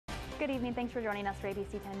Good evening. Thanks for joining us for ABC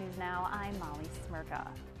 10 News Now. I'm Molly Smirka.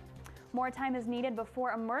 More time is needed before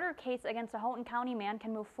a murder case against a Houghton County man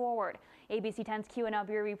can move forward. ABC 10's Q&L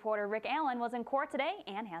Bureau reporter Rick Allen was in court today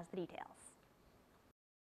and has the details.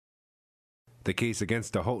 The case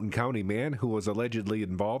against a Houghton County man who was allegedly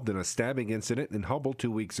involved in a stabbing incident in Hubbell 2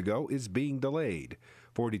 weeks ago is being delayed.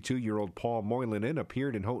 42-year-old Paul Moylanen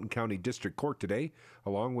appeared in Houghton County District Court today,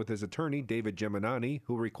 along with his attorney David Geminani,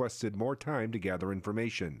 who requested more time to gather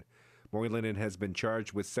information. Moylanen has been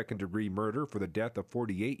charged with second-degree murder for the death of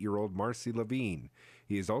 48-year-old Marcy Levine.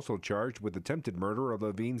 He is also charged with attempted murder of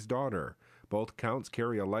Levine's daughter. Both counts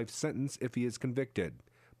carry a life sentence if he is convicted.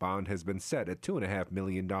 Bond has been set at $2.5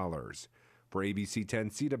 million. For ABC 10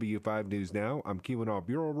 CW5 News Now, I'm Q&L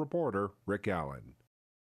Bureau reporter Rick Allen.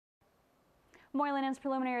 Moylanen's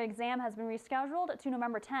preliminary exam has been rescheduled to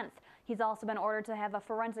November 10th. He's also been ordered to have a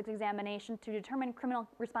forensics examination to determine criminal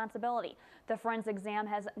responsibility. The forensic exam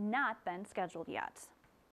has not been scheduled yet.